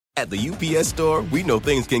At the UPS Store, we know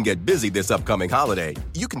things can get busy this upcoming holiday.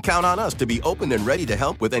 You can count on us to be open and ready to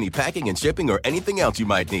help with any packing and shipping or anything else you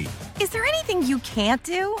might need. Is there anything you can't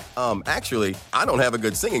do? Actually, I don't have a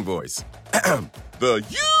good singing voice. The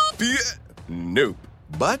UPS... Nope.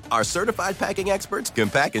 But our certified packing experts can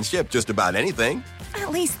pack and ship just about anything.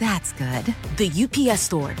 At least that's good. The UPS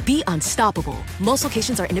Store. Be unstoppable. Most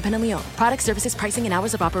locations are independently owned. Product, services, pricing, and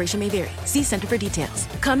hours of operation may vary. See Center for details.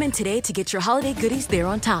 Come in today to get your holiday goodies there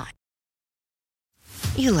on time.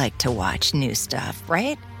 You like to watch new stuff,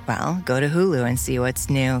 right? Well, go to Hulu and see what's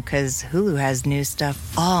new, because Hulu has new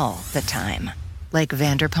stuff all the time. Like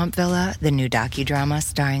Vanderpump Villa, the new docudrama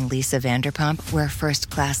starring Lisa Vanderpump, where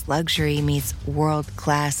first-class luxury meets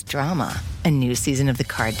world-class drama. A new season of The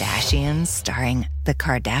Kardashians starring The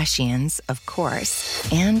Kardashians, of course.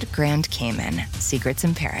 And Grand Cayman, Secrets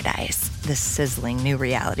in Paradise, the sizzling new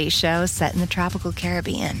reality show set in the tropical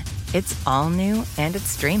Caribbean. It's all new and it's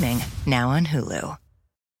streaming now on Hulu.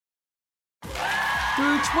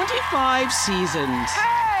 Through 25 seasons,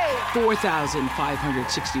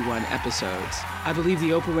 4,561 episodes, I believe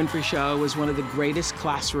The Oprah Winfrey Show was one of the greatest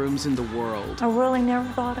classrooms in the world. I really never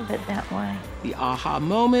thought of it that way. The aha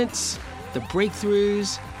moments, the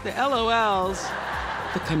breakthroughs, the LOLs,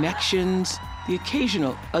 the connections, the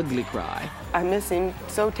occasional ugly cry. I miss him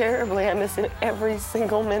so terribly. I miss him every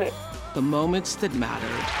single minute. The moments that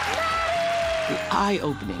mattered. The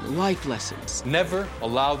eye-opening life lessons. Never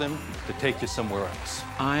allow them to take you somewhere else.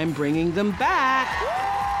 I'm bringing them back.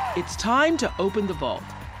 It's time to open the vault.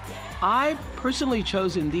 I've personally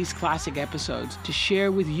chosen these classic episodes to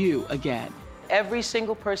share with you again. Every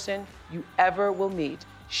single person you ever will meet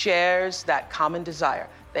shares that common desire.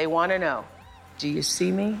 They want to know, do you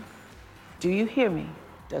see me? Do you hear me?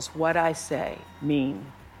 Does what I say mean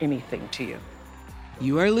anything to you?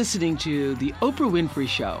 You are listening to The Oprah Winfrey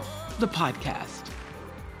Show, the podcast.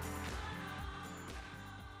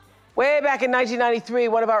 Way back in 1993,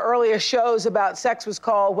 one of our earliest shows about sex was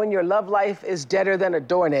called When Your Love Life is Deader Than a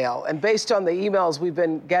Doornail. And based on the emails we've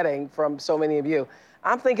been getting from so many of you,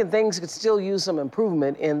 I'm thinking things could still use some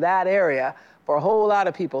improvement in that area for a whole lot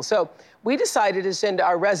of people. So we decided to send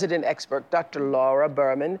our resident expert, Dr. Laura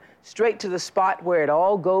Berman, straight to the spot where it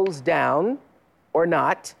all goes down, or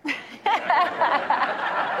not.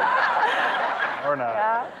 Or not.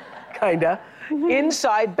 Yeah. Kinda.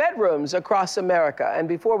 Inside bedrooms across America. And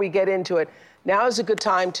before we get into it, now is a good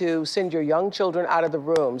time to send your young children out of the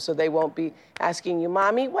room so they won't be asking you,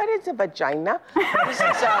 Mommy, what is a vagina?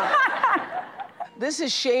 This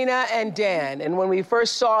is Shayna and Dan. And when we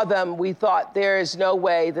first saw them, we thought there is no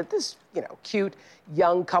way that this, cute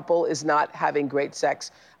young couple is not having great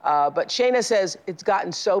sex. But Shayna says it's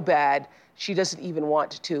gotten so bad, she doesn't even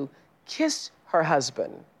want to kiss her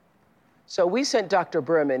husband. So we sent Dr.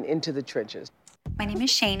 Berman into the trenches. My name is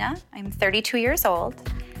Shayna. I'm 32 years old.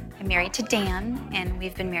 I'm married to Dan, and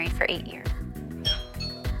we've been married for 8 years.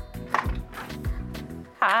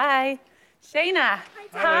 Hi, Shayna.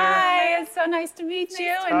 Hi, it's so nice to meet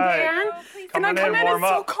you. And Dan, can I come in? It's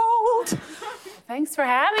so cold. Thanks for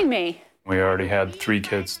having me. We already had 3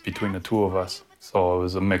 kids between the 2 of us, so it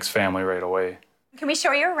was a mixed family right away. Can we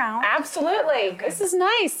show you around? Absolutely. This is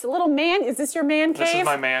nice. A little man. Is this your man cave? This is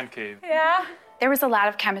my man cave. Yeah. There was a lot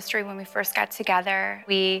of chemistry when we first got together.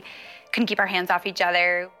 We couldn't keep our hands off each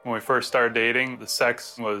other. When we first started dating, the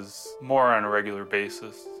sex was more on a regular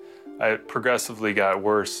basis. It progressively got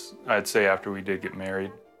worse, I'd say, after we did get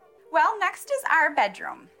married. Well, next is our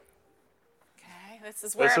bedroom. Okay, this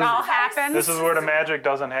is where it all happens. This is where the magic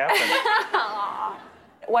doesn't happen.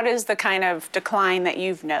 What is the kind of decline that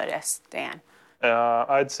you've noticed, Dan?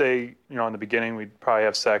 I'd say, in the beginning, we'd probably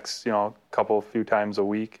have sex, a few times a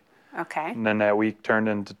week. Okay. And then that week turned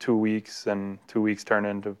into 2 weeks, and 2 weeks turned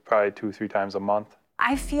into probably 2-3 times a month.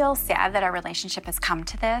 I feel sad that our relationship has come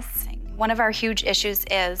to this. One of our huge issues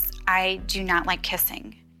is I do not like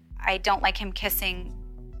kissing. I don't like him kissing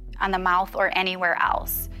on the mouth or anywhere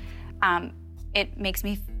else. It makes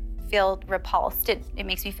me feel repulsed. It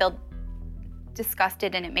makes me feel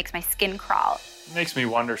disgusted, and it makes my skin crawl. It makes me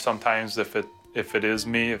wonder sometimes if it is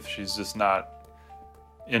me, if she's just not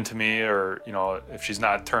into me, or if she's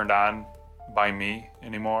not turned on by me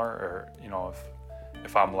anymore, or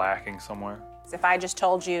if I'm lacking somewhere. If I just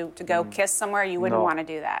told you to go kiss somewhere, you wouldn't want to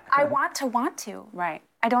do that. I want to. Right.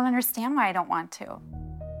 I don't understand why I don't want to.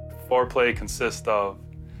 Foreplay consists of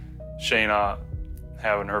Shayna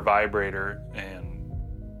having her vibrator and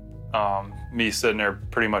me sitting there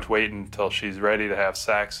pretty much waiting until she's ready to have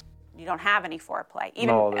sex. You don't have any foreplay.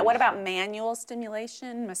 What about manual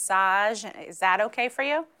stimulation, massage? Is that okay for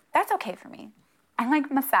you? That's okay for me. I like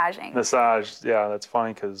massaging. Massage, yeah, that's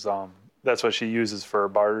funny because That's what she uses for her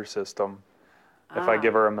barter system. If I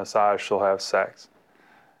give her a massage, she'll have sex.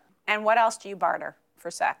 And what else do you barter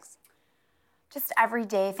for sex? Just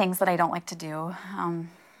everyday things that I don't like to do.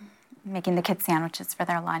 Making the kids sandwiches for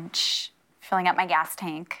their lunch, filling up my gas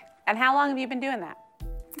tank. And how long have you been doing that?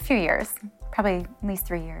 A few years, probably at least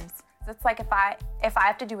 3 years. It's like if I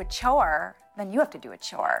have to do a chore, then you have to do a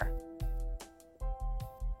chore.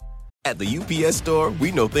 At the UPS Store,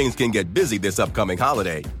 we know things can get busy this upcoming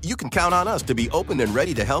holiday. You can count on us to be open and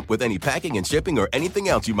ready to help with any packing and shipping or anything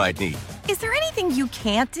else you might need. Is there anything you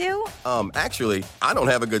can't do? Actually, I don't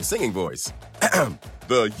have a good singing voice.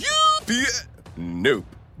 The UPS... Nope.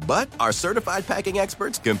 But our certified packing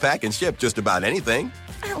experts can pack and ship just about anything.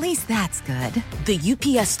 At least that's good. The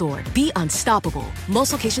UPS Store. Be unstoppable.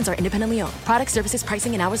 Most locations are independently owned. Product, services,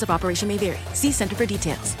 pricing, and hours of operation may vary. See Center for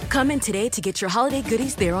details. Come in today to get your holiday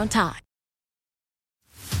goodies there on time.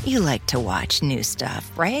 You like to watch new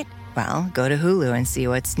stuff, right? Well, go to Hulu and see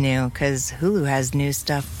what's new, because Hulu has new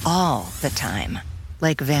stuff all the time.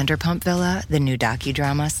 Like Vanderpump Villa, the new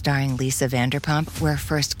docudrama starring Lisa Vanderpump, where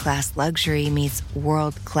first-class luxury meets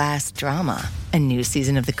world-class drama. A new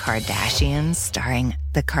season of The Kardashians starring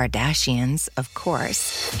The Kardashians, of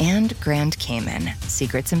course. And Grand Cayman,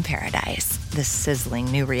 Secrets in Paradise, the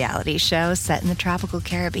sizzling new reality show set in the tropical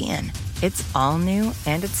Caribbean. It's all new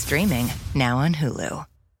and it's streaming now on Hulu.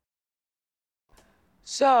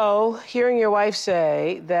 So, hearing your wife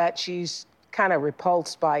say that she's kind of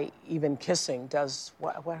repulsed by even kissing,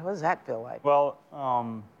 what does that feel like? Well,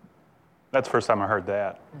 that's the first time I heard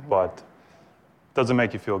that, but it doesn't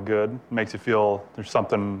make you feel good. It makes you feel there's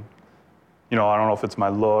something, I don't know if it's my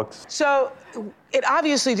looks. So, it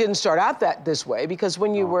obviously didn't start out this way, because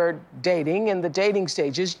when you were dating, in the dating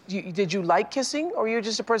stages, did you like kissing, or were you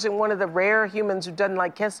just one of the rare humans who doesn't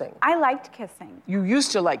like kissing? I liked kissing. You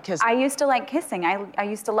used to like kissing? I used to like kissing. I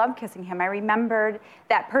used to love kissing him. I remembered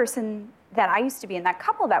that person that I used to be and that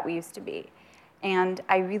couple that we used to be. And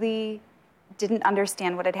I really didn't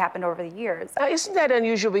understand what had happened over the years. Isn't that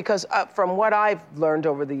unusual? Because from what I've learned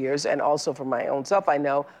over the years, and also from my own self, I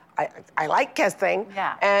know I like kissing.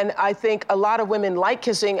 Yeah. And I think a lot of women like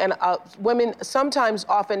kissing, and women sometimes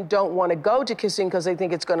often don't want to go to kissing because they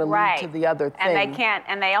think it's going to lead to the other thing. And they can't,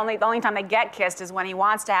 and the only time they get kissed is when he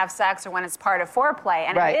wants to have sex or when it's part of foreplay.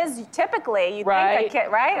 And it is typically, you think a kiss,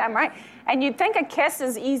 right? I'm right. And you'd think a kiss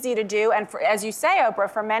is easy to do, and as you say,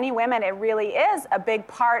 Oprah, for many women, it really is a big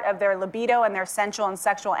part of their libido and their sensual and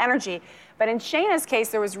sexual energy. But in Shayna's case,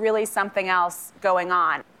 there was really something else going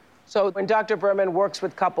on. So when Dr. Berman works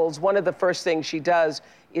with couples, one of the first things she does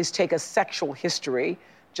is take a sexual history,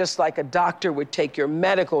 just like a doctor would take your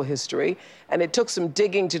medical history. And it took some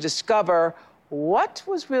digging to discover what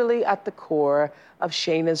was really at the core of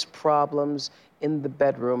Shayna's problems in the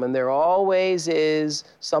bedroom. And there always is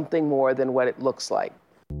something more than what it looks like.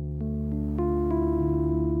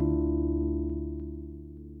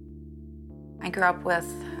 I grew up with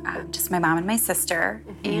just my mom and my sister,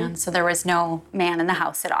 and so there was no man in the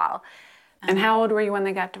house at all. And how old were you when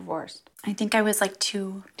they got divorced? I think I was like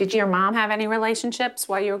 2. Did your mom have any relationships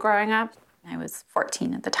while you were growing up? I was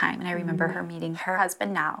 14 at the time, and I remember her meeting her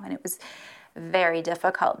husband now, and it was very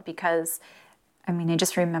difficult because, I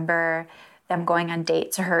just remember them going on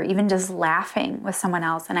dates or her even just laughing with someone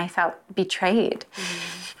else, and I felt betrayed.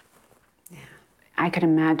 I could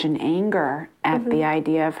imagine anger at the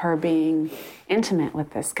idea of her being intimate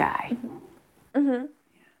with this guy.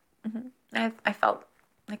 I felt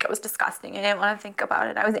like it was disgusting. I didn't want to think about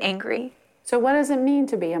it. I was angry. So what does it mean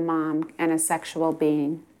to be a mom and a sexual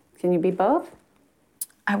being? Can you be both?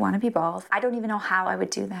 I want to be both. I don't even know how I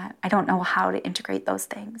would do that. I don't know how to integrate those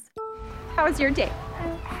things. How was your day?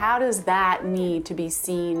 How does that need to be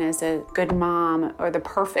seen as a good mom or the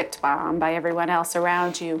perfect mom by everyone else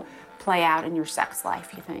around you play out in your sex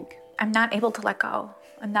life, you think? I'm not able to let go.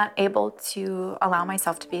 I'm not able to allow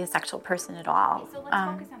myself to be a sexual person at all.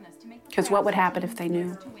 Because what would happen if they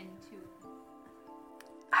knew?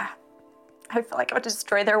 I feel like I would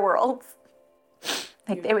destroy their worlds.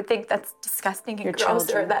 Like they would think that's disgusting and Your gross,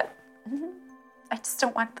 children. or that I just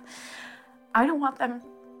don't want. I don't want them.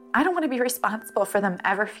 I don't want to be responsible for them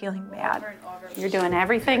ever feeling bad. You're doing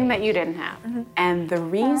everything that you didn't have. And the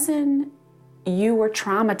reason you were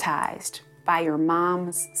traumatized by your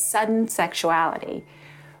mom's sudden sexuality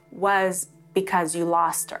was because you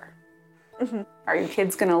lost her. Are your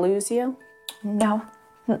kids going to lose you? No.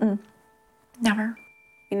 Never.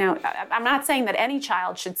 I'm not saying that any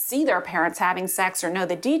child should see their parents having sex or know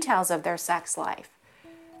the details of their sex life.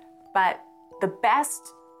 But the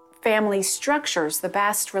best family structures, the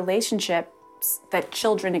best relationships that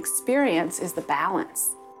children experience is the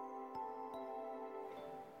balance.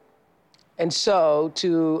 And so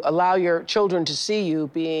to allow your children to see you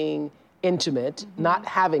being intimate, not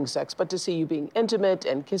having sex, but to see you being intimate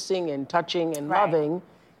and kissing and touching and loving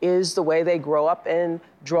is the way they grow up and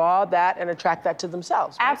draw that and attract that to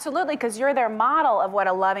themselves. Right? Absolutely, because you're their model of what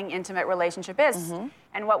a loving, intimate relationship is.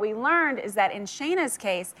 And what we learned is that in Shayna's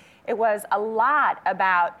case, it was a lot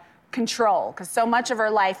about control, because so much of her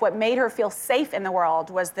life, what made her feel safe in the world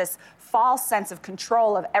was this false sense of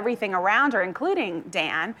control of everything around her, including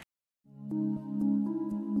Dan.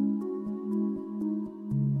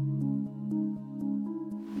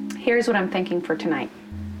 Here's what I'm thinking for tonight.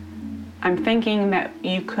 I'm thinking that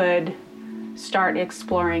you could start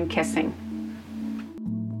exploring kissing.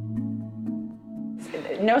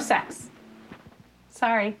 No sex.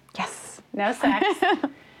 Sorry. Yes. No sex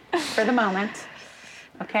for the moment.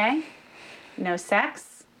 Okay? No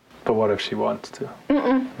sex. But what if she wants to?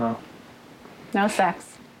 No. No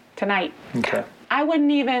sex. Tonight. Okay. I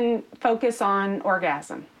wouldn't even focus on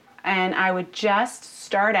orgasm. And I would just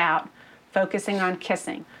start out focusing on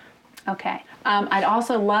kissing. Okay. I'd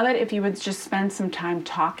also love it if you would just spend some time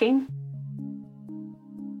talking.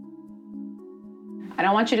 I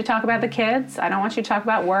don't want you to talk about the kids. I don't want you to talk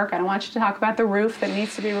about work. I don't want you to talk about the roof that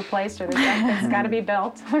needs to be replaced or the deck that's got to be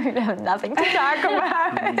built. We have nothing to talk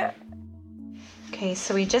about. Okay,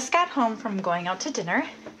 so we just got home from going out to dinner.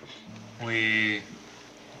 We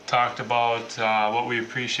talked about what we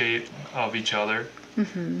appreciate of each other.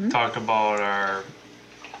 Talked about our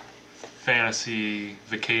fantasy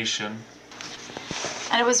vacation.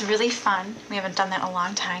 And it was really fun. We haven't done that in a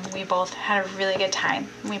long time. We both had a really good time.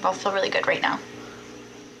 We both feel really good right now.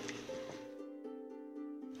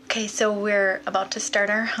 Okay, so we're about to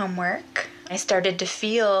start our homework. I started to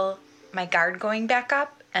feel my guard going back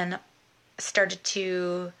up and started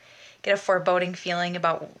to get a foreboding feeling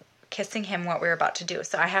about kissing him, what we were about to do.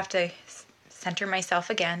 So I have to center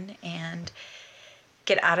myself again and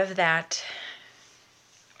get out of that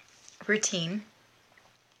routine.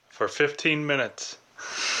 For 15 minutes.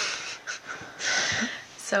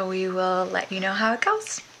 So we will let you know how it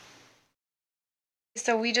goes.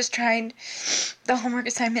 So we just tried the homework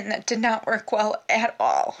assignment and that did not work well at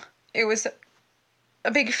all. It was a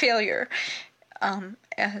big failure,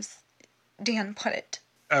 as Dan put it.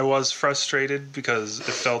 I was frustrated because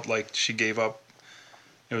it felt like she gave up.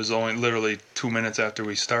 It was only literally 2 minutes after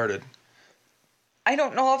we started. I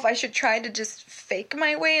don't know if I should try to just fake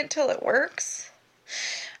my way until it works.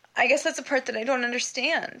 I guess that's the part that I don't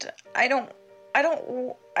understand. I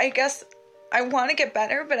guess I want to get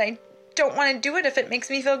better, but I don't want to do it if it makes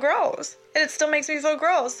me feel gross. And it still makes me feel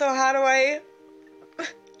gross. So how do I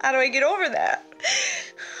get over that?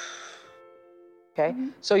 Okay,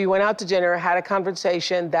 so you went out to dinner, had a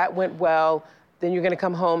conversation, that went well, then you're going to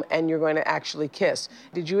come home and you're going to actually kiss.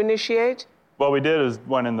 Did you initiate? What we did is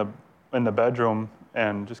went in the bedroom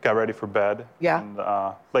and just got ready for bed. Yeah.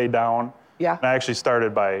 And laid down. Yeah. And I actually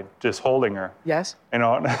started by just holding her. Yes. You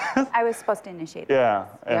know. I was supposed to initiate. Yeah.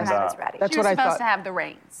 And I was ready. That's what I thought. She was supposed to have the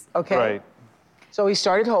reins. Okay. Right. So he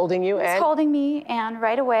started holding you, He was holding me, and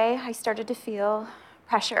right away I started to feel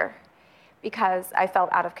pressure because I felt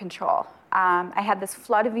out of control. I had this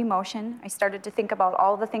flood of emotion. I started to think about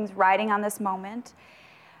all the things riding on this moment,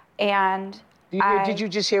 and did you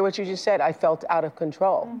just hear what you just said? I felt out of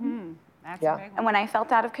control. That's a big one. And when I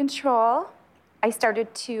felt out of control,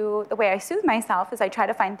 the way I soothe myself is I try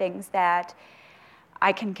to find things that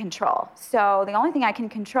I can control. So the only thing I can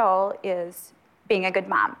control is being a good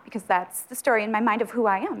mom, because that's the story in my mind of who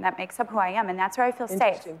I am. That makes up who I am, and that's where I feel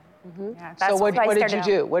safe. Yeah, so what did you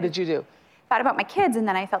do? What did you do? Thought about my kids, and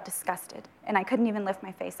then I felt disgusted, and I couldn't even lift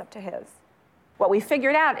my face up to his. What we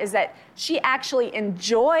figured out is that she actually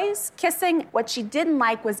enjoys kissing. What she didn't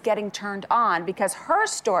like was getting turned on, because her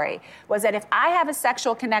story was that if I have a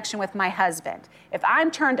sexual connection with my husband, if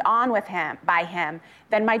I'm turned on by him,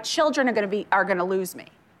 then my children are going to lose me,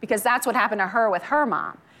 because that's what happened to her with her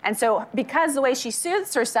mom. And so because the way she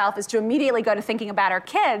soothes herself is to immediately go to thinking about her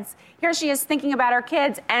kids, here she is thinking about her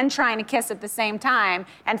kids and trying to kiss at the same time.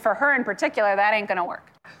 And for her in particular, that ain't gonna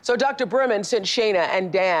work. So Dr. Berman sent Shayna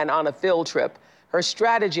and Dan on a field trip. Her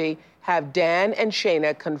strategy, have Dan and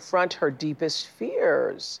Shayna confront her deepest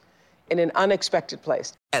fears in an unexpected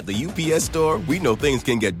place. At the UPS Store, we know things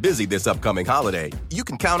can get busy this upcoming holiday. You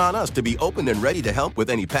can count on us to be open and ready to help with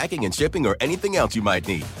any packing and shipping or anything else you might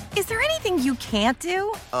need. Is there anything you can't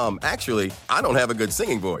do? Actually, I don't have a good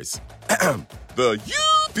singing voice. The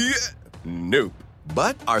UPS... Nope.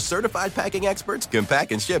 But our certified packing experts can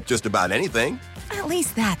pack and ship just about anything. At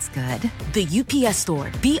least that's good. The UPS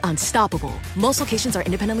Store. Be unstoppable. Most locations are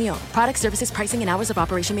independently owned. Product, services, pricing, and hours of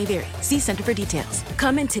operation may vary. See Center for details.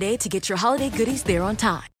 Come in today to get your holiday goodies there on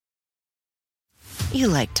time. You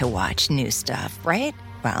like to watch new stuff, right?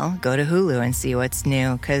 Well, go to Hulu and see what's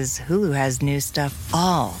new, because Hulu has new stuff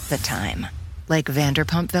all the time. Like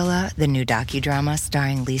Vanderpump Villa, the new docudrama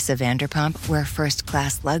starring Lisa Vanderpump, where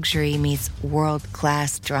first-class luxury meets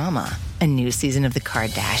world-class drama. A new season of The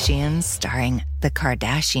Kardashians starring The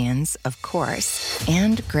Kardashians, of course.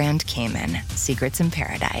 And Grand Cayman, Secrets in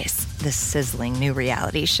Paradise, the sizzling new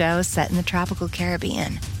reality show set in the tropical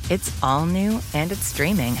Caribbean. It's all new and it's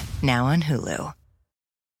streaming now on Hulu.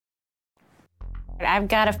 I've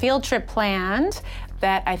got a field trip planned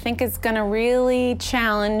that I think is going to really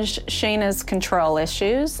challenge Shayna's control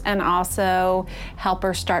issues and also help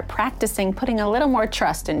her start practicing putting a little more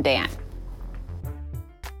trust in Dan.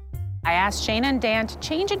 I asked Shayna and Dan to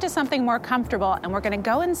change into something more comfortable, and we're going to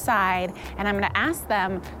go inside, and I'm going to ask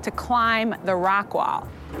them to climb the rock wall.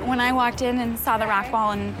 When I walked in and saw the rock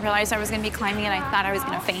wall and realized I was going to be climbing it, I thought I was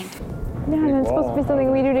going to faint. Yeah, and it's supposed to be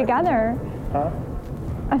something we do together. Huh?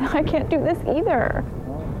 And I can't do this either.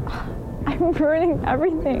 I'm ruining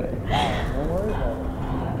everything.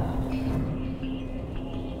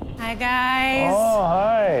 Hi, guys. Oh,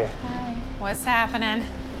 hi. Hi. What's happening?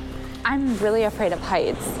 I'm really afraid of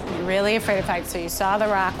heights. You're really afraid of heights, so you saw the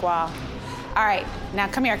rock wall. All right, now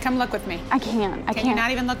come here, come look with me. I can't. Can you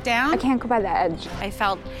not even look down? I can't go by the edge. I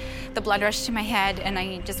felt the blood rush to my head, and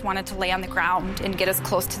I just wanted to lay on the ground and get as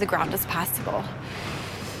close to the ground as possible.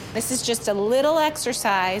 This is just a little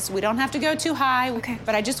exercise. We don't have to go too high, okay,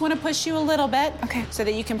 but I just want to push you a little bit, okay, so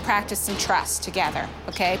that you can practice some trust together,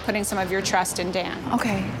 okay? Putting some of your trust in Dan.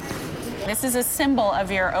 Okay. This is a symbol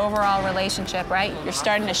of your overall relationship, right? You're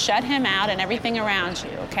starting to shut him out and everything around you,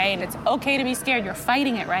 okay? And it's okay to be scared. You're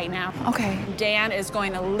fighting it right now. Okay. Dan is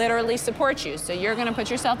going to literally support you, so you're going to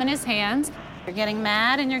put yourself in his hands. You're getting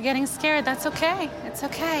mad and you're getting scared. That's okay. It's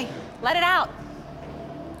okay. Let it out.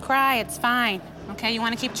 Cry. It's fine. Okay, you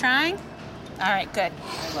want to keep trying? All right, good.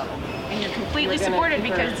 And you're completely supported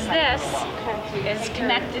because this is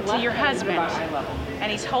connected to your husband.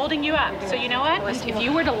 And he's holding you up. So you know what? If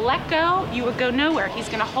you were to let go, you would go nowhere. He's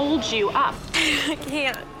going to hold you up. I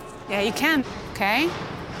can't. Yeah, you can, okay?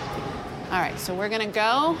 All right, so we're going to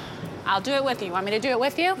go. I'll do it with you. Want me to do it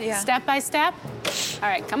with you? Yeah. Step by step? All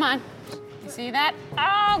right, come on. You see that?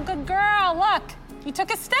 Oh, good girl. Look, you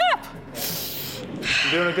took a step.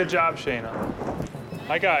 You're doing a good job, Shayna.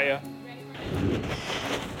 I got you.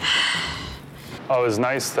 Oh, it was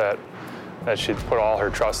nice that she'd put all her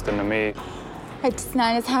trust into me. It's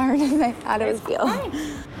not as hard as I thought it would feel.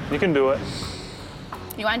 You can do it.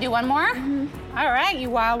 You want to do one more? Mm-hmm. All right, you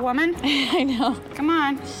wild woman. I know. Come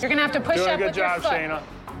on. You're going to have to push up with your foot. Doing a good job, Shayna.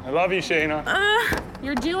 I love you, Shayna.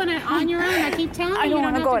 You're doing it on your own. I keep telling you. I don't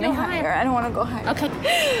want to go any higher. higher. I don't want to go higher.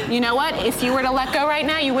 Okay. You know what? If you were to let go right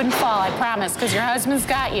now, you wouldn't fall, I promise, because your husband's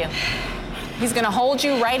got you. He's going to hold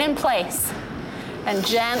you right in place and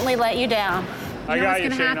gently let you down. I got you,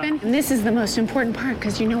 Shayna. Happen? And this is the most important part,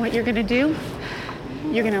 because you know what you're going to do?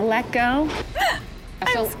 You're going to let go.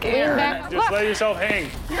 I'm scared. Lean back. Just let yourself hang.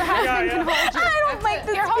 Your husband can hold you. I don't like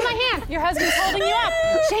this. Here, hold my hand. Your husband's holding you up.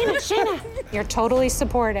 Shayna. You're totally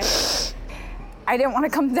supportive. I didn't want to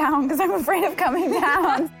come down because I'm afraid of coming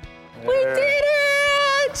down. We did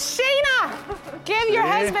it! Shayna! Give your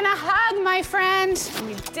husband a hug, my friend.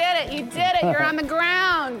 You did it. You did it. You're on the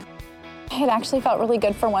ground. It actually felt really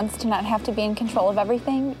good for once to not have to be in control of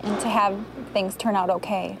everything and to have things turn out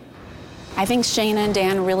okay. I think Shayna and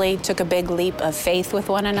Dan really took a big leap of faith with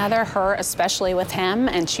one another, her especially with him,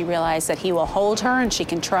 and she realized that he will hold her and she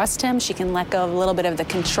can trust him, she can let go of a little bit of the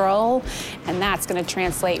control, and that's going to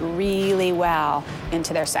translate really well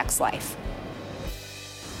into their sex life.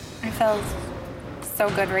 I feel so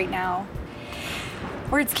good right now.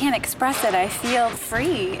 Words can't express it. I feel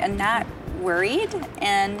free and not worried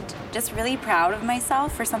and just really proud of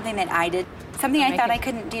myself for something that I did, something I thought I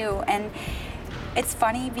couldn't do. And it's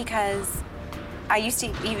funny because I used to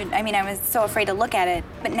I was so afraid to look at it,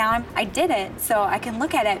 but now I did it, so I can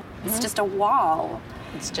look at it. Mm-hmm. It's just a wall.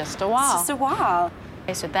 It's just a wall. It's just a wall.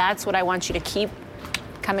 Okay, so that's what I want you to keep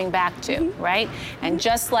coming back to, mm-hmm. right? And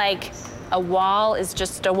just like a wall is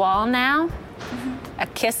just a wall now, mm-hmm. a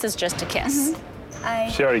kiss is just a kiss.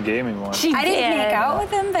 Mm-hmm. She already gave me one. I didn't make out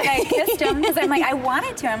with him, but I kissed him because I'm like, I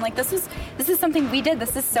wanted to. I'm like, this is something we did.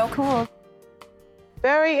 This is so cool.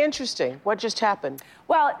 Very interesting. What just happened?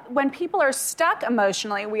 Well, when people are stuck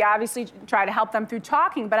emotionally, we obviously try to help them through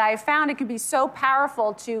talking, but I found it can be so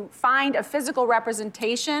powerful to find a physical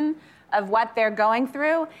representation of what they're going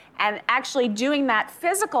through, and actually doing that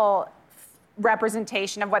physical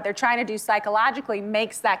representation of what they're trying to do psychologically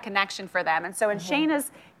makes that connection for them. And so in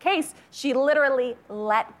Shayna's case, she literally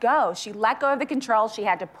let go. She let go of the control. She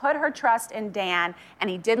had to put her trust in Dan, and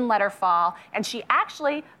he didn't let her fall. And she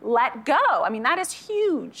actually let go. I mean, that is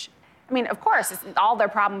huge. I mean, of course, all their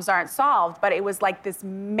problems aren't solved, but it was like this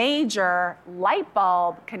major light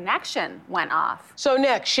bulb connection went off. So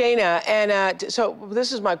next, Shayna, and so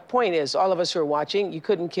this is my point is, all of us who are watching, you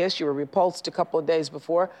couldn't kiss, you were repulsed a couple of days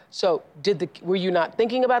before. So were you not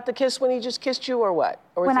thinking about the kiss when he just kissed you, or what?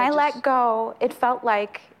 Or when I let go,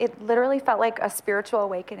 it literally felt like a spiritual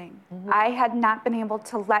awakening. I had not been able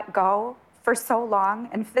to let go for so long,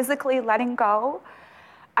 and physically letting go,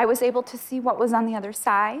 I was able to see what was on the other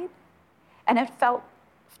side. And it felt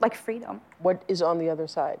like freedom. What is on the other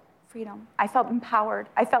side? Freedom. I felt empowered.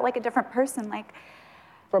 I felt like a different person. Like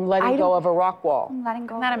from letting go of a rock wall. From letting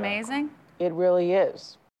go. Isn't that amazing? It really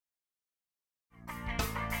is.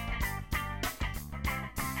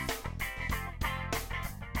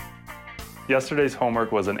 Yesterday's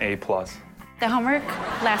homework was an A+. The homework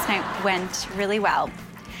last night went really well.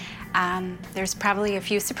 There's probably a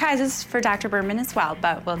few surprises for Dr. Berman as well,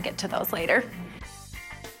 but we'll get to those later.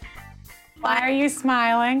 Why are you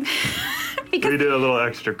smiling? Because we did a little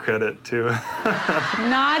extra credit, too.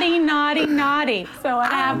 Naughty, naughty, naughty. So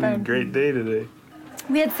what happened? Great day today.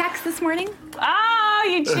 We had sex this morning. Oh,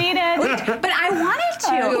 you cheated. But I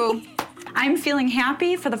wanted to. I'm feeling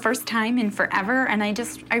happy for the first time in forever, and I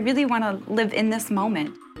really want to live in this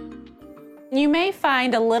moment. You may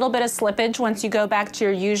find a little bit of slippage once you go back to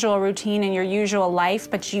your usual routine and your usual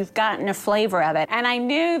life, but you've gotten a flavor of it. And I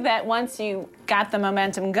knew that once you got the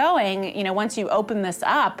momentum going, once you opened this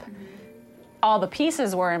up, all the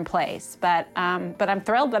pieces were in place. But I'm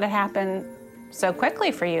thrilled that it happened so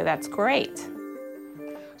quickly for you. That's great.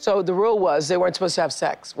 So the rule was they weren't supposed to have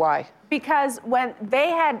sex. Why? Because when they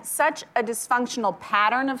had such a dysfunctional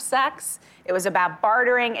pattern of sex, it was about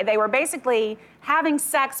bartering. They were basically having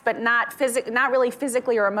sex, but not really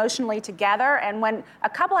physically or emotionally together. And when a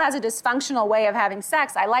couple has a dysfunctional way of having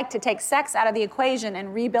sex, I like to take sex out of the equation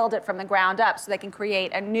and rebuild it from the ground up so they can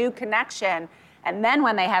create a new connection. And then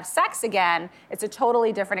when they have sex again, it's a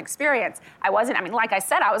totally different experience. Like I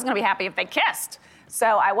said, I was gonna be happy if they kissed.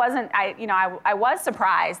 So I was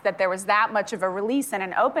surprised that there was that much of a release and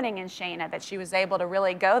an opening in Shayna that she was able to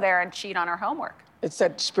really go there and cheat on her homework. It's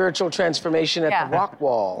that spiritual transformation at the rock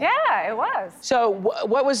wall. Yeah, it was. So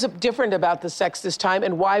what was different about the sex this time,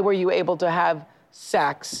 and why were you able to have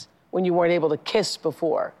sex when you weren't able to kiss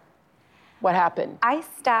before? What happened? I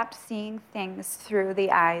stopped seeing things through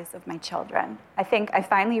the eyes of my children. I think I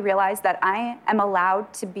finally realized that I am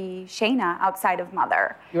allowed to be Shayna outside of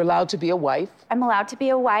mother. You're allowed to be a wife. I'm allowed to be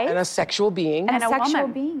a wife. And a sexual being. And a sexual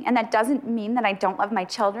being. And that doesn't mean that I don't love my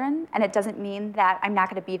children, and it doesn't mean that I'm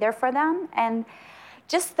not going to be there for them. And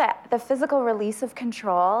just the physical release of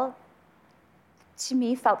control, to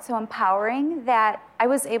me, felt so empowering that I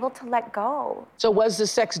was able to let go. So was the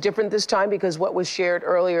sex different this time? Because what was shared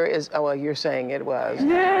earlier is, you're saying it was.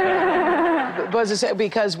 Was it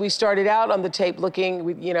because we started out on the tape looking,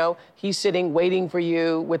 he's sitting waiting for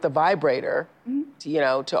you with a vibrator,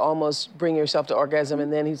 to almost bring yourself to orgasm,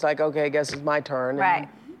 and then he's like, okay, I guess it's my turn. Right.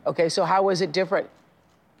 Okay, so how was it different?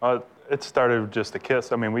 It started with just a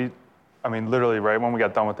kiss. Literally, right when we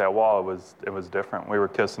got done with that wall, it was different. We were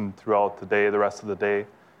kissing throughout the day, the rest of the day,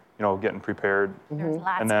 getting prepared. There was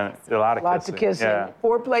lots and then of kissing. Lots of kissing. Yeah.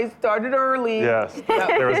 Foreplay started early. Yes,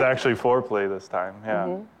 there was actually foreplay this time. Yeah.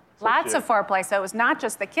 So Lots of foreplay, so it was not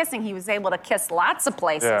just the kissing. He was able to kiss lots of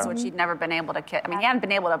places, which he'd never been able to kiss. He hadn't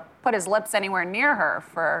been able to put his lips anywhere near her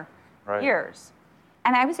for years.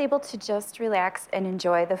 And I was able to just relax and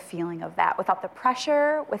enjoy the feeling of that without the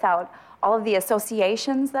pressure, without all of the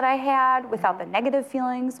associations that I had, without the negative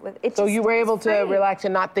feelings. So you were able to relax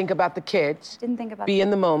and not think about the kids. Didn't think about Be in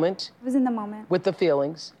the moment. I was in the moment. With the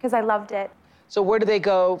feelings. Because I loved it. So where do they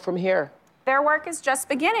go from here? Their work is just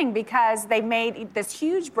beginning because they made this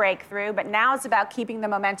huge breakthrough, but now it's about keeping the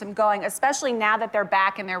momentum going, especially now that they're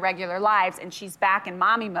back in their regular lives and she's back in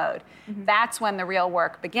mommy mode. That's when the real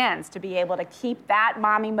work begins, to be able to keep that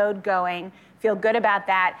mommy mode going, feel good about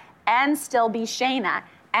that, and still be Shayna,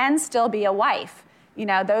 and still be a wife.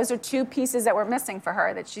 Those are two pieces that we're missing for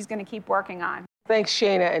her that she's going to keep working on. Thanks,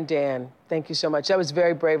 Shayna and Dan. Thank you so much. That was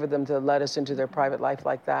very brave of them to let us into their private life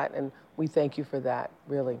like that, and we thank you for that,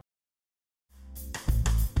 really.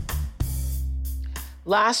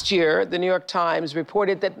 Last year, the New York Times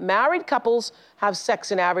reported that married couples have sex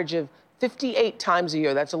an average of 58 times a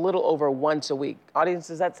year. That's a little over once a week. Audience,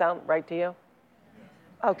 does that sound right to you?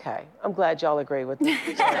 Okay, I'm glad y'all agree with me.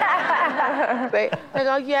 They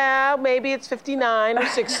go, yeah, maybe it's 59 or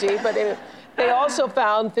 60, but They also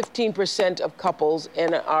found 15% of couples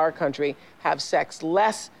in our country have sex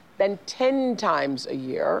less than 10 times a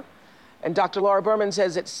year. And Dr. Laura Berman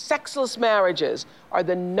says that sexless marriages are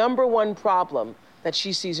the #1 problem that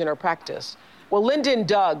she sees in her practice. Well, Linda and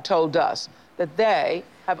Doug told us that they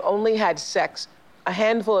have only had sex a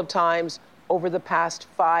handful of times over the past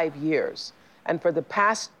 5 years. And for the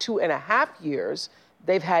past 2.5 years,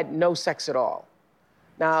 they've had no sex at all.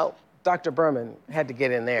 Now, Dr. Berman had to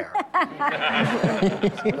get in there.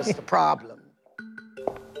 What's the problem?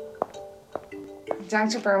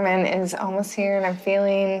 Dr. Berman is almost here, and I'm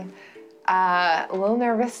feeling a little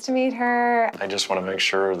nervous to meet her. I just want to make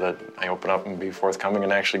sure that I open up and be forthcoming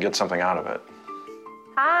and actually get something out of it.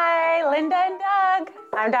 Hi, Linda and Doug.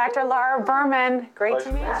 I'm Dr. Laura Berman. Great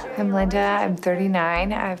to meet you. I'm Linda. I'm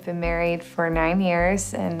 39. I've been married for 9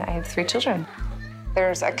 years, and I have 3 children.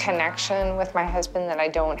 There's a connection with my husband that I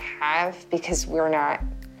don't have because we're not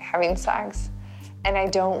having sex, and I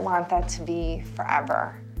don't want that to be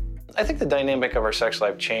forever. I think the dynamic of our sex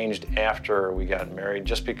life changed after we got married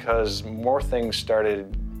just because more things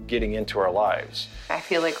started getting into our lives. I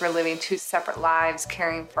feel like we're living 2 separate lives,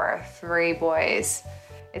 caring for our 3 boys.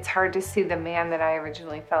 It's hard to see the man that I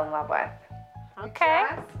originally fell in love with. Okay.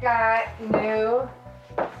 Just got new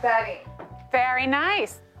bedding. Very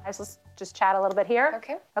nice. Let's just chat a little bit here.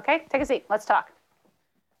 Okay. Okay, take a seat. Let's talk.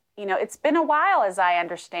 You know, it's been a while, as I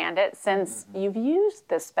understand it, since you've used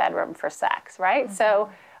this bedroom for sex, right? So,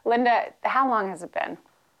 Linda, how long has it been?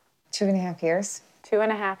 2.5 years.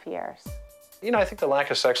 2.5 years. You know, I think the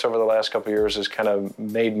lack of sex over the last couple of years has kind of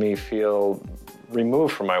made me feel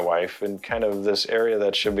removed from my wife, and kind of this area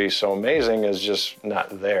that should be so amazing is just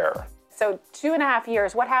not there. So 2.5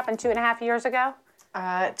 years. What happened 2.5 years ago?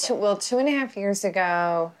 2.5 years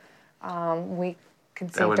ago, we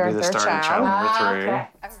conceived our third child. Number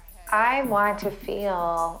 3. I want to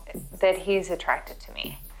feel that he's attracted to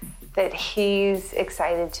me, that he's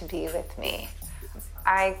excited to be with me.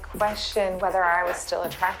 I question whether I was still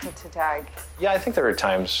attracted to Doug. Yeah, I think there were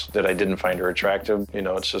times that I didn't find her attractive. You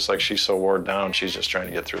know, it's just like she's so worn down, she's just trying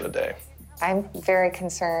to get through the day. I'm very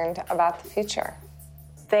concerned about the future.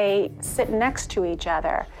 They sit next to each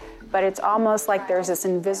other, but it's almost like there's this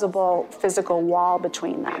invisible physical wall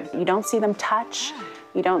between them. You don't see them touch.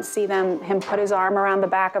 You don't see him put his arm around the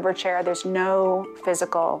back of her chair. There's no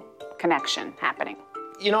physical connection happening.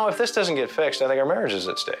 You know, if this doesn't get fixed, I think our marriage is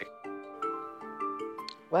at stake.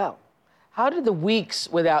 Well, how did the weeks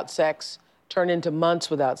without sex turn into months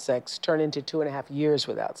without sex, turn into 2.5 years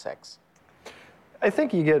without sex? I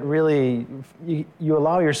think you get really, you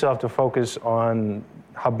allow yourself to focus on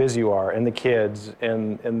how busy you are and the kids,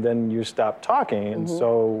 and then you stop talking. And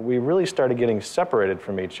so we really started getting separated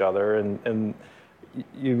from each other, and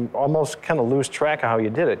you almost kind of lose track of how you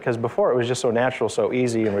did it, because before it was just so natural, so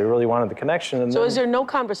easy, and we really wanted the connection. And so is there no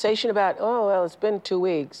conversation about, oh, well, it's been 2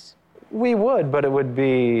 weeks? We would, but it would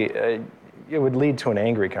be, it would lead to an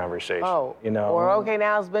angry conversation. Oh, you know? Or, okay,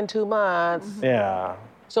 now it's been 2 months. Yeah.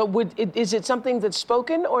 So is it something that's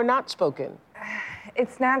spoken or not spoken?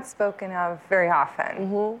 It's not spoken of very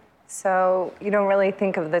often. So you don't really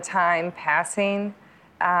think of the time passing.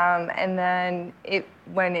 And then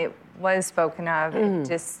when it was spoken of,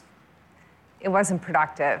 it wasn't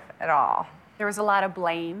productive at all. There was a lot of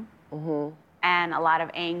blame and a lot of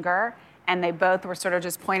anger, and they both were sort of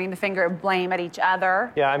just pointing the finger of blame at each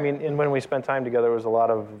other. Yeah, I mean, and when we spent time together, there was a lot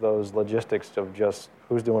of those logistics of just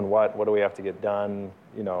who's doing what do we have to get done,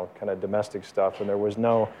 you know, kind of domestic stuff, and there was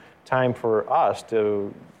no time for us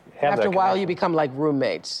to have After that a while, connection. you become like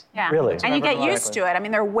roommates. Yeah. Really? And you get used to it. I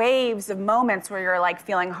mean, there are waves of moments where you're like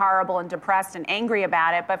feeling horrible and depressed and angry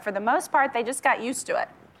about it, but for the most part, they just got used to it.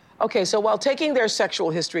 Okay, so while taking their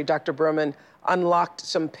sexual history, Dr. Berman unlocked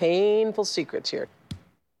some painful secrets here.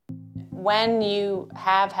 When you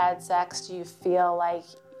have had sex, do you feel like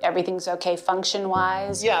everything's okay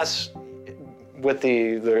function-wise? Yes, with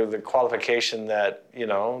the qualification that, you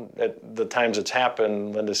know, at the times it's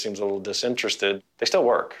happened, Linda seems a little disinterested. They still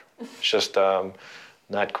work. It's just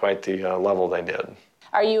not quite the level they did.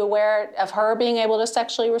 Are you aware of her being able to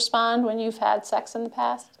sexually respond when you've had sex in the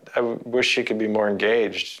past? I wish she could be more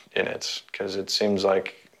engaged in it, because it seems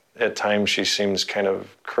like at times she seems kind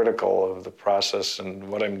of critical of the process and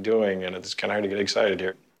what I'm doing, and it's kind of hard to get excited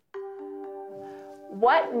here.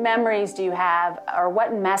 What memories do you have, or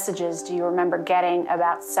what messages do you remember getting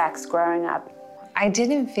about sex growing up? I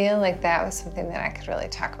didn't feel like that was something that I could really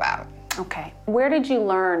talk about. Okay. Where did you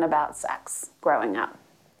learn about sex growing up?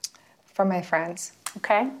 From my friends.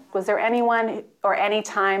 Okay. Was there anyone or any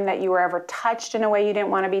time that you were ever touched in a way you didn't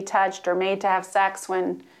want to be touched, or made to have sex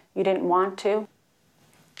when you didn't want to?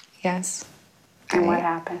 Yes. And what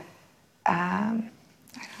happened? I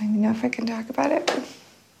don't even know if I can talk about it.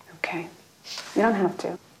 Okay. You don't have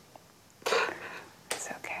to. It's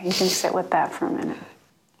okay. You can sit with that for a minute.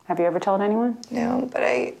 Have you ever told anyone? No, but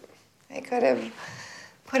I could have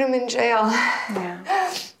put him in jail.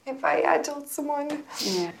 Yeah. If I had told someone.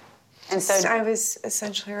 Yeah. And so I was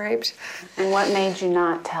essentially raped. And what made you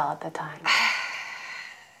not tell at the time?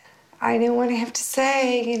 I didn't want to have to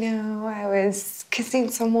say, I was kissing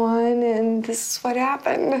someone and this is what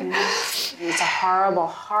happened. Yeah. It's a horrible,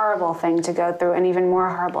 horrible thing to go through, and even more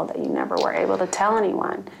horrible that you never were able to tell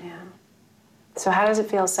anyone. Yeah. So how does it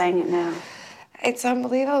feel saying it now? It's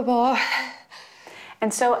unbelievable.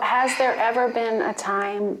 And so has there ever been a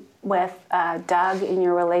time with Doug in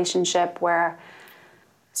your relationship where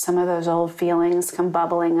some of those old feelings come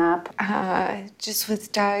bubbling up? Just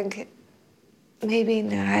with Doug, maybe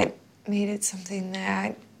not made it something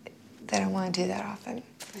that I don't want to do that often.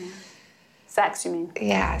 Yeah. Sex, you mean?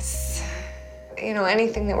 Yes.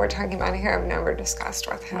 Anything that we're talking about here, I've never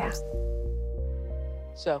discussed with him.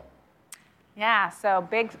 Yeah. So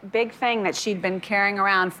big thing that she'd been carrying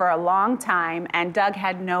around for a long time, and Doug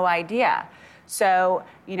had no idea. So,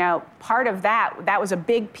 part of that was a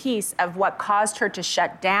big piece of what caused her to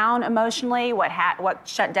shut down emotionally, what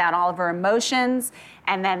shut down all of her emotions,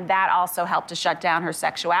 and then that also helped to shut down her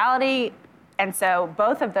sexuality. And so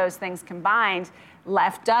both of those things combined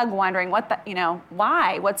left Doug wondering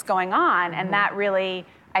why, what's going on? And that really,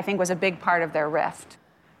 I think, was a big part of their rift.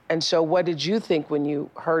 And so what did you think when you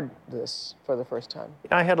heard this for the first time?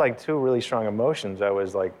 I had like two really strong emotions. I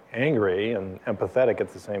was like angry and empathetic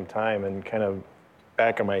at the same time, and kind of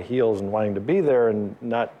back on my heels and wanting to be there and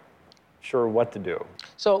not sure what to do.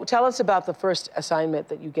 So tell us about the first assignment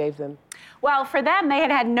that you gave them. Well, for them, they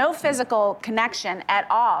had no physical connection at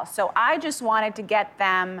all. So I just wanted to get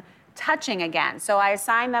them touching again. So I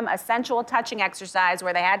assigned them a sensual touching exercise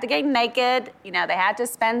where they had to get naked. They had to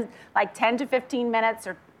spend like 10 to 15 minutes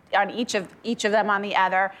on each of them on the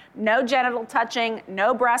other. No genital touching,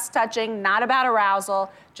 no breast touching, not about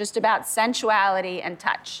arousal, just about sensuality and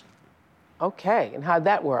touch. Okay, and how'd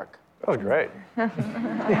that work? That was great.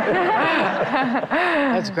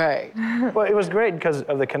 That's great. Well, it was great because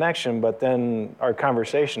of the connection, but then our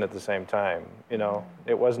conversation at the same time.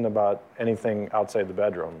 It wasn't about anything outside the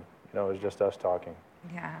bedroom. It was just us talking.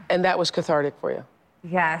 Yeah. And that was cathartic for you?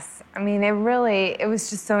 Yes. I mean, it was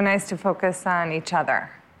just so nice to focus on each other.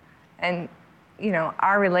 And,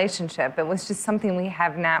 our relationship, it was just something we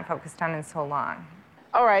have not focused on in so long.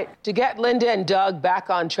 All right, to get Linda and Doug back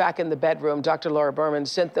on track in the bedroom, Dr. Laura Berman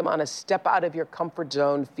sent them on a step out of your comfort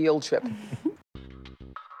zone field trip.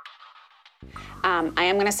 I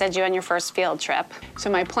am going to send you on your first field trip. So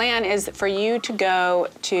my plan is for you to go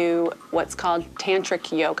to what's called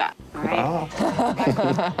tantric yoga. All right?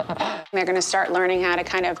 Oh. They're going to start learning how to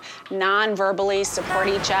kind of non-verbally support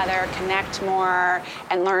each other, connect more,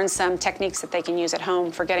 and learn some techniques that they can use at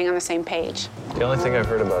home for getting on the same page. The only thing I've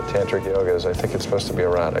heard about tantric yoga is I think it's supposed to be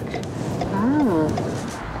erotic.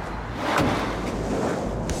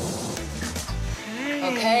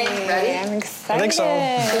 Okay, ready? I'm excited. I think so.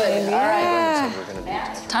 Good. Yeah. All right.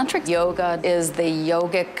 Tantric yoga is the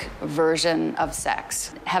yogic version of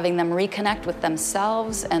sex, having them reconnect with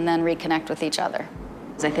themselves and then reconnect with each other.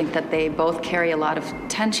 I think that they both carry a lot of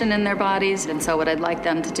tension in their bodies, and so what I'd like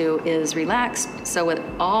them to do is relax, so with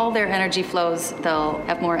all their energy flows, they'll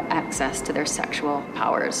have more access to their sexual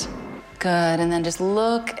powers. Good, and then just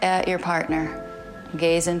look at your partner.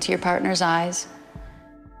 Gaze into your partner's eyes.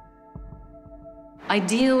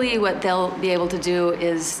 Ideally, what they'll be able to do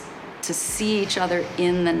is to see each other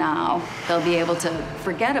in the now. They'll be able to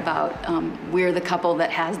forget about we're the couple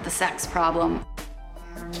that has the sex problem.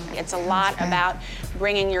 It's a lot about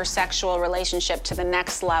bringing your sexual relationship to the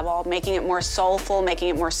next level, making it more soulful, making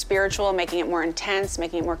it more spiritual, making it more intense,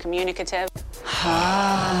 making it more communicative. Look,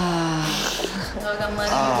 I'm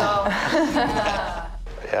letting you go.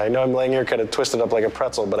 Yeah, I know I'm laying here kind of twisted up like a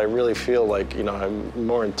pretzel, but I really feel like, I'm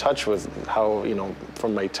more in touch with how,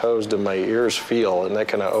 from my toes to my ears feel, and that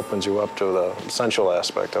kind of opens you up to the sensual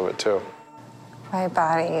aspect of it, too. My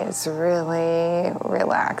body is really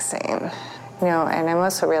relaxing. And I'm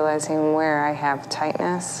also realizing where I have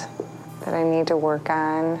tightness that I need to work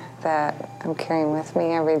on, that I'm carrying with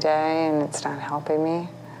me every day, and it's not helping me.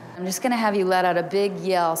 I'm just gonna have you let out a big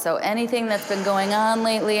yell. So anything that's been going on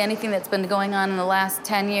lately, anything that's been going on in the last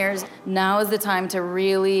 10 years, now is the time to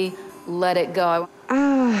really let it go.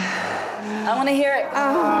 I wanna hear it.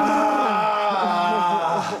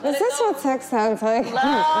 Is this what sex sounds like?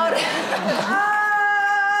 Loud.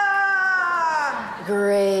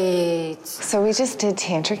 Great. So we just did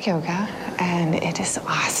tantric yoga, and it is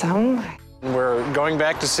awesome. We're going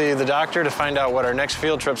back to see the doctor to find out what our next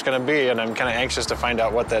field trip's going to be, and I'm kind of anxious to find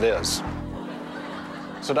out what that is.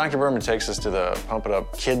 So Dr. Berman takes us to the Pump It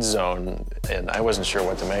Up Kids Zone, and I wasn't sure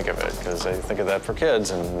what to make of it, because I think of that for kids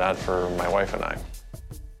and not for my wife and I.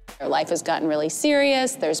 Our life has gotten really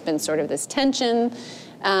serious. There's been sort of this tension.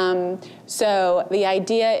 So the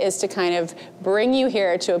idea is to kind of bring you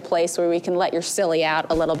here to a place where we can let your silly out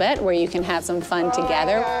a little bit, where you can have some fun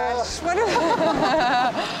together.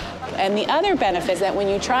 And the other benefit is that when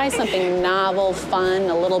you try something novel, fun,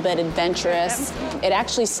 a little bit adventurous, it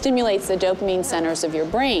actually stimulates the dopamine centers of your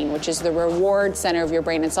brain, which is the reward center of your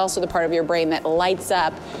brain. It's also the part of your brain that lights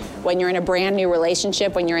up when you're in a brand new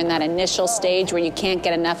relationship, when you're in that initial stage where you can't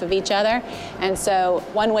get enough of each other. And so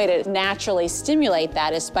one way to naturally stimulate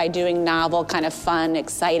that is by doing novel, kind of fun,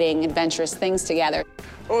 exciting, adventurous things together.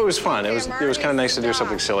 Oh, it was fun. It was kind of nice to do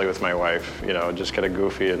something silly with my wife, you know, just kind of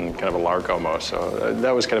goofy and kind of a lark almost. So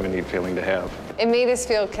that was kind of a neat feeling to have. It made us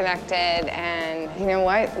feel connected, and you know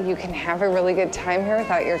what? You can have a really good time here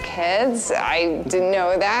without your kids. I didn't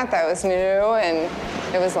know that. That was new, and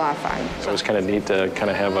it was a lot of fun. So it was kind of neat to kind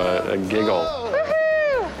of have a giggle.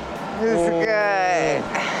 Woohoo! This is good.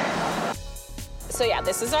 So yeah,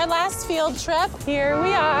 this is our last field trip. Here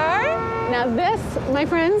we are. Now this, my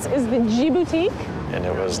friends, is the G Boutique. And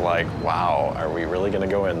it was like, wow, are we really going to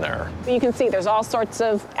go in there? You can see there's all sorts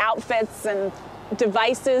of outfits and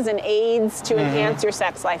devices and aids to enhance your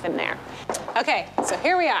sex life in there. Okay, so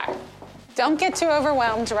here we are. Don't get too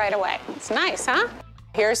overwhelmed right away. It's nice, huh?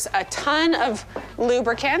 Here's a ton of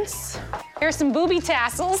lubricants. Here's some booby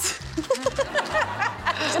tassels. Do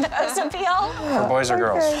those appeal? For boys or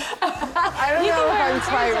girls? I don't know if I'm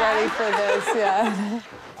quite ready for this yet.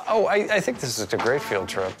 Oh, I think this is a great field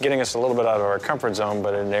trip. Getting us a little bit out of our comfort zone,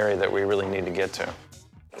 but in an area that we really need to get to.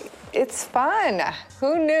 It's fun.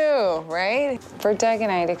 Who knew, right? For Doug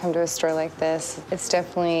and I to come to a store like this, it's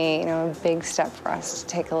definitely, you know, a big step for us to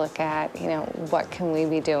take a look at, you know, what can we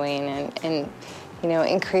be doing and you know,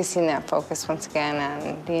 increasing that focus once again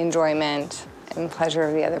on the enjoyment and pleasure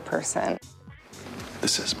of the other person.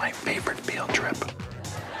 This is my favorite field trip.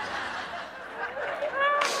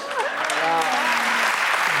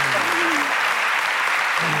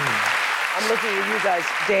 I'm looking at you guys,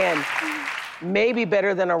 Dan. Maybe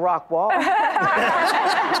better than a rock wall.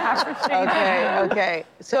 Okay.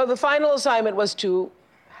 So the final assignment was to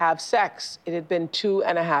have sex. It had been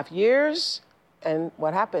 2.5 years. And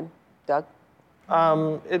what happened, Doug?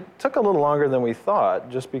 It took a little longer than we thought,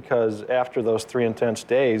 just because after those 3 intense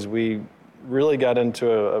days, we really got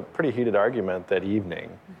into a pretty heated argument that evening.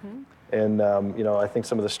 And, you know, I think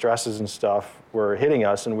some of the stresses and stuff were hitting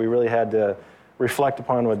us, and we really had to reflect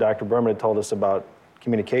upon what Dr. Berman had told us about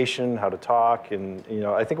communication, how to talk, and, you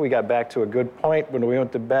know, I think we got back to a good point when we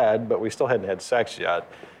went to bed, but we still hadn't had sex yet.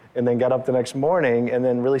 And then got up the next morning and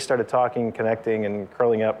then really started talking, connecting, and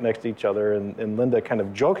curling up next to each other. And Linda kind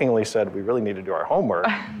of jokingly said, we really need to do our homework.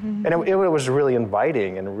 And it was really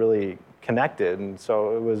inviting and really connected. And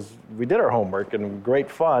so we did our homework and great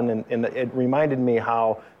fun. And it reminded me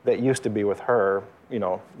how that used to be with her, you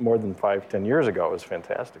know, more than 5-10 years ago. It was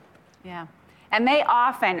fantastic. Yeah. And they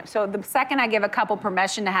often, so the second I give a couple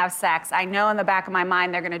permission to have sex, I know in the back of my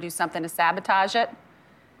mind they're going to do something to sabotage it.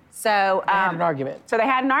 So they had an argument. So they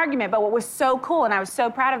had an argument, but what was so cool, and I was so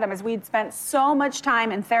proud of them, is we'd spent so much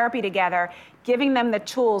time in therapy together, giving them the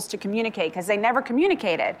tools to communicate, because they never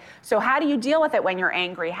communicated. So how do you deal with it when you're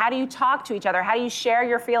angry? How do you talk to each other? How do you share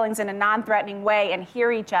your feelings in a non-threatening way and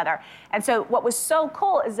hear each other? And so what was so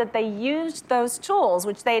cool is that they used those tools,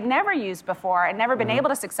 which they had never used before and never been able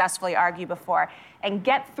to successfully argue before, and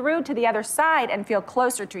get through to the other side and feel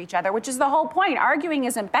closer to each other, which is the whole point. Arguing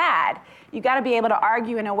isn't bad. You got to be able to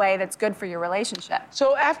argue in a way that's good for your relationship.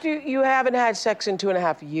 So after you haven't had sex in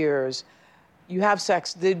 2.5 years, you have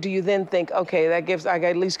sex, do you then think, okay, that gives, I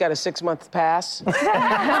at least got a 6-month pass? That's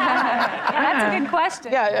a good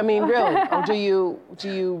question. Yeah, I mean, really. Or do you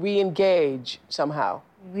re-engage somehow?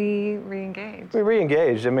 We re-engaged. We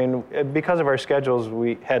re-engaged. I mean, because of our schedules,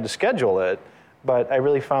 we had to schedule it. But I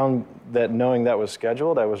really found that knowing that was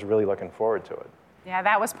scheduled, I was really looking forward to it. Yeah,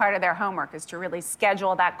 that was part of their homework, is to really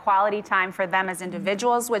schedule that quality time for them as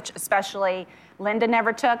individuals, which especially Linda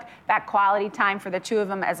never took. That quality time for the two of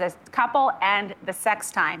them as a couple, and the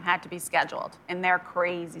sex time had to be scheduled in their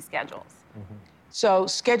crazy schedules. So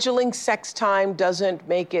scheduling sex time doesn't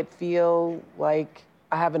make it feel like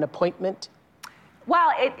I have an appointment?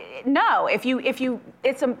 Well, no.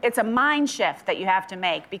 It's a mind shift that you have to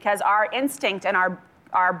make, because our instinct and our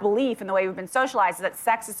our belief and the way we've been socialized is that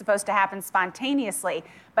sex is supposed to happen spontaneously.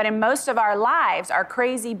 But in most of our lives, our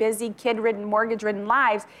crazy, busy, kid-ridden, mortgage-ridden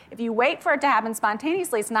lives, if you wait for it to happen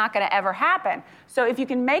spontaneously, it's not going to ever happen. So if you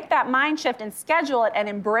can make that mind shift and schedule it and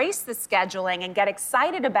embrace the scheduling and get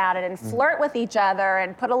excited about it and flirt with each other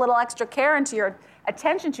and put a little extra care into your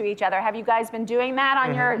attention to each other. Have you guys been doing that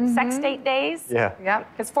on your sex date days? Yeah.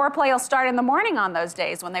 Yep. Because foreplay will start in the morning on those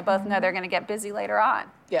days when they both know they're going to get busy later on.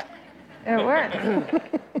 Yeah. It works.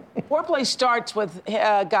 Foreplay starts with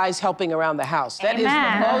guys helping around the house. That is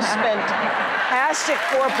the most fantastic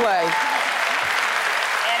foreplay.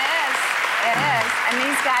 It is. And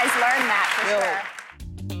these guys learn that for sure.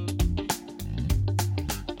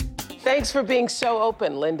 Thanks for being so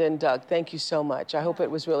open, Linda and Doug. Thank you so much. I hope it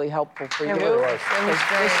was really helpful for you. It really was. It was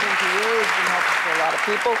great. Listening to you has been helpful for a lot of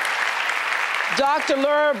people. Dr.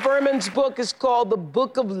 Laura Berman's book is called The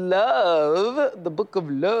Book of Love. The Book of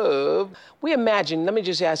Love. We imagine, let me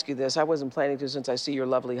just ask you this. I wasn't planning to since I see your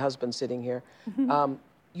lovely husband sitting here.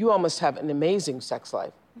 You all must have an amazing sex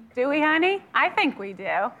life. Do we, honey? I think we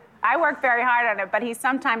do. I work very hard on it, but he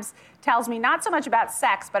sometimes tells me not so much about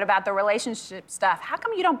sex, but about the relationship stuff. How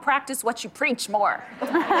come you don't practice what you preach more?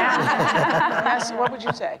 Yes, what would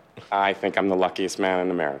you say? I think I'm the luckiest man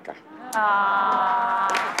in America.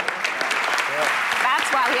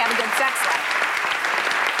 That's why we have a good sex life.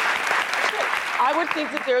 I would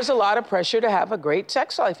think that there's a lot of pressure to have a great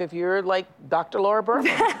sex life if you're like Dr. Laura Berman.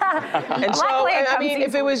 And so, I mean,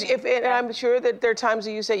 and I'm sure that there are times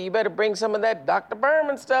that you say, you better bring some of that Dr.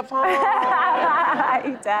 Berman stuff home.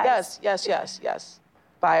 He does. Yes.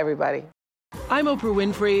 Bye, everybody. I'm Oprah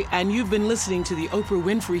Winfrey, and you've been listening to The Oprah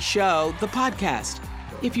Winfrey Show, the podcast.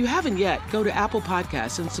 If you haven't yet, go to Apple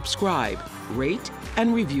Podcasts and subscribe, rate,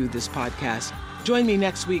 and review this podcast. Join me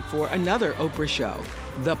next week for another Oprah Show,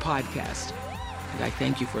 the podcast. And I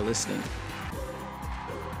thank you for listening.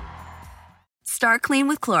 Start clean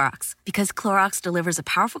with Clorox, because Clorox delivers a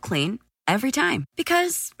powerful clean every time.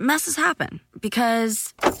 Because messes happen.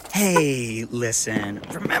 Because... Hey, listen.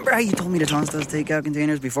 Remember how you told me to toss those takeout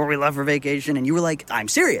containers before we left for vacation? And you were like, I'm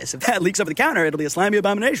serious. If that leaks over the counter, it'll be a slimy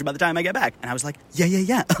abomination by the time I get back. And I was like,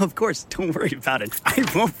 yeah, of course. Don't worry about it. I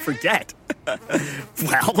won't forget.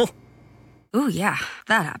 Well... Ooh, yeah,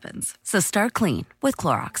 that happens. So start clean with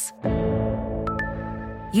Clorox.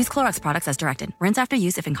 Use Clorox products as directed. Rinse after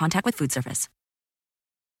use if in contact with food surface.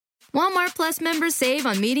 Walmart Plus members save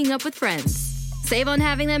on meeting up with friends. Save on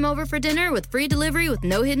having them over for dinner with free delivery with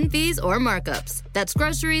no hidden fees or markups. That's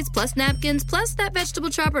groceries, plus napkins, plus that vegetable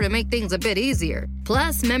chopper to make things a bit easier.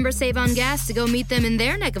 Plus, members save on gas to go meet them in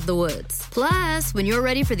their neck of the woods. Plus, when you're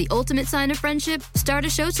ready for the ultimate sign of friendship, start a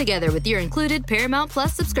show together with your included Paramount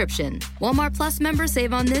Plus subscription. Walmart Plus members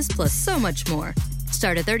save on this plus so much more.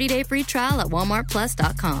 Start a 30-day free trial at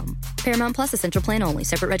walmartplus.com. Paramount Plus Essential Plan only.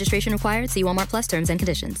 Separate registration required. See Walmart Plus terms and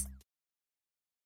conditions.